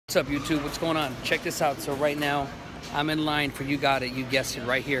What's up, YouTube? What's going on? Check this out. So right now, I'm in line for You Got It, you guessed it,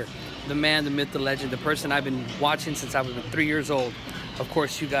 right here. The man, the myth, the legend, the person I've been watching since I was 3 years old. Of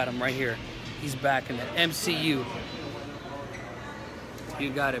course, you got him right here. He's back in the MCU. You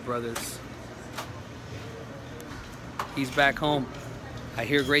got it, brothers. He's back home. I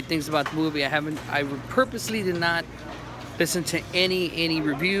hear great things about the movie. I purposely did not listen to any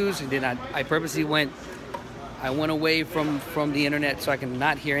reviews. I purposely went away from the internet so I can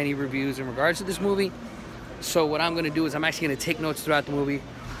not hear any reviews in regards to this movie. So what I'm going to do is I'm actually going to take notes throughout the movie.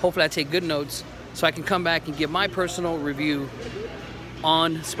 Hopefully I take good notes so I can come back and give my personal review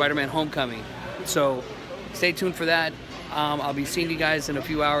on Spider-Man Homecoming. So stay tuned for that. I'll be seeing you guys in a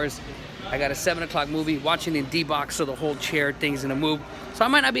few hours. I got a 7 o'clock movie, watching in D-Box, so the whole chair thing's in a move. So I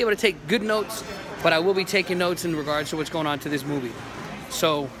might not be able to take good notes, but I will be taking notes in regards to what's going on to this movie.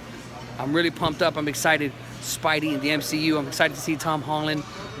 So I'm really pumped up. I'm excited. Spidey in the MCU. I'm excited to see Tom Holland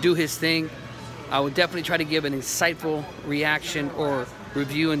do his thing. I will definitely try to give an insightful reaction or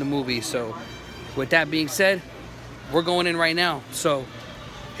review in the movie. So with that being said, we're going in right now. So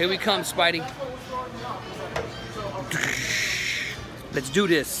here we come, Spidey. Let's do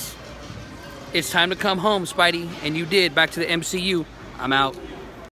this. It's time to come home, Spidey. And you did. Back to the MCU. I'm out.